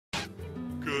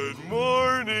Good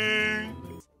morning.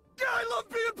 Yeah, I love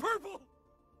being purple.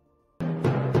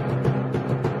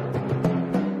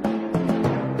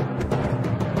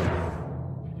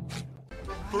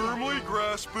 Firmly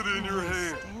grasp it in your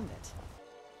hand.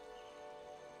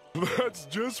 That's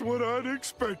just what I'd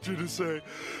expect you to say.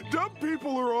 Dumb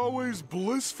people are always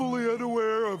blissfully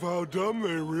unaware of how dumb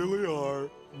they really are.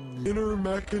 Inner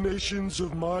machinations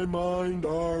of my mind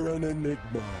are an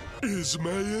enigma. Is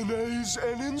mayonnaise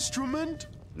an instrument?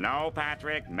 No,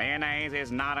 Patrick, mayonnaise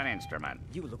is not an instrument.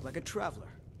 You look like a traveler.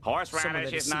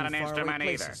 Horseradish is not an instrument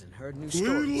either. And heard new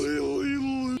stories.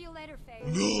 See you later, Faye.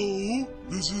 No,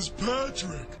 this is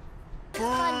Patrick.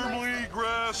 Firmly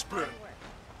grasp it.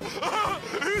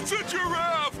 It's a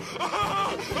giraffe!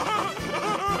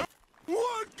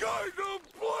 What kind of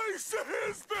place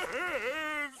is this?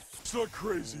 It's not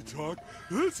crazy talk.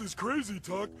 This is crazy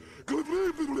talk. In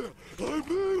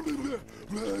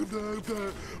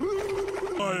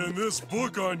this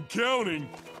book on counting.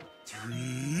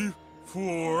 3,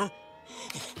 4.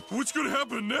 What's gonna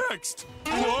happen next?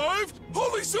 5?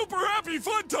 Holy super happy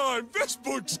fun time! This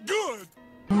book's good!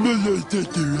 May I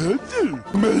take your hat, sir?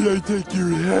 May I take your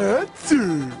hat,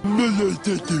 sir? May I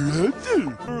take your hat, sir?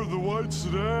 The white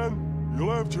sedan,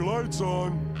 you'll have your lights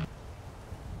on.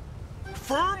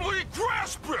 Firmly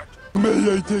grasp it!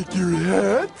 May I take your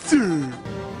hat, sir?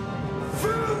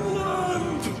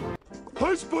 Finland!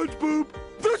 Hi, SpongeBob!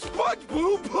 The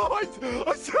SpongeBob!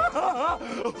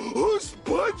 Who's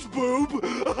SpongeBob?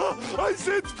 I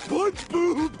said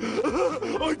SpongeBob!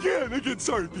 Again,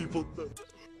 sorry, people.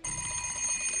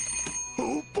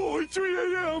 Oh boy,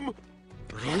 3 a.m.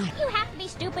 You have to be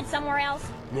stupid somewhere else.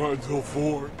 Not until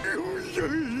 4.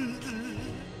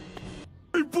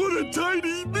 I put a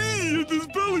tiny bee in this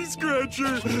belly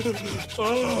scratcher.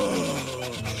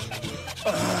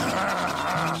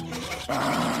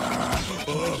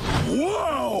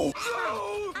 Wow! No!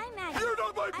 You're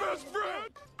not my best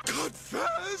friend!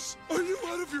 Confess? Are you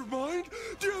out of your mind?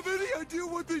 Do you have any idea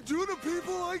what they do to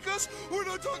people like us? We're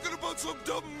not talking about some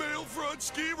dumb mail fraud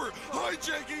schemer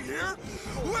hijacking here.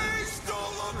 We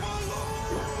stole a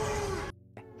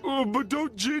balloon! But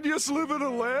don't genius live in a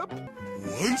lamp?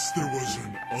 Once there was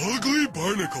an ugly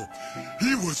barnacle.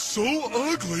 He was so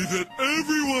ugly that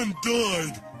everyone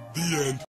died. The end.